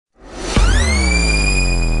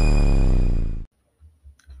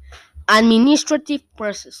Administrative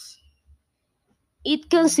process. It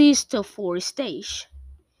consists of four stages.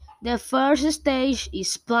 The first stage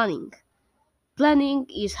is planning. Planning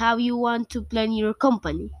is how you want to plan your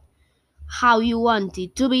company, how you want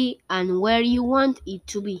it to be, and where you want it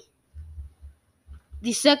to be.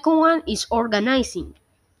 The second one is organizing.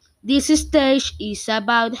 This stage is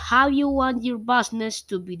about how you want your business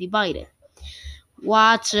to be divided,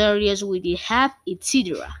 what areas will you have,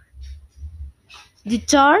 etc. The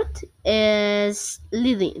third is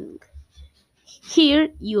leading. Here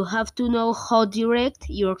you have to know how to direct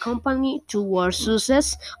your company towards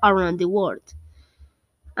success around the world.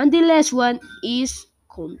 And the last one is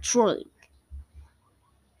controlling.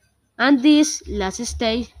 And this last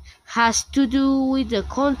stage has to do with the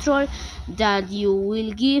control that you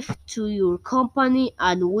will give to your company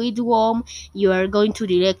and with whom you are going to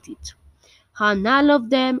direct it. And all of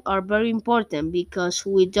them are very important because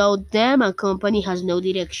without them, a company has no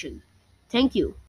direction. Thank you.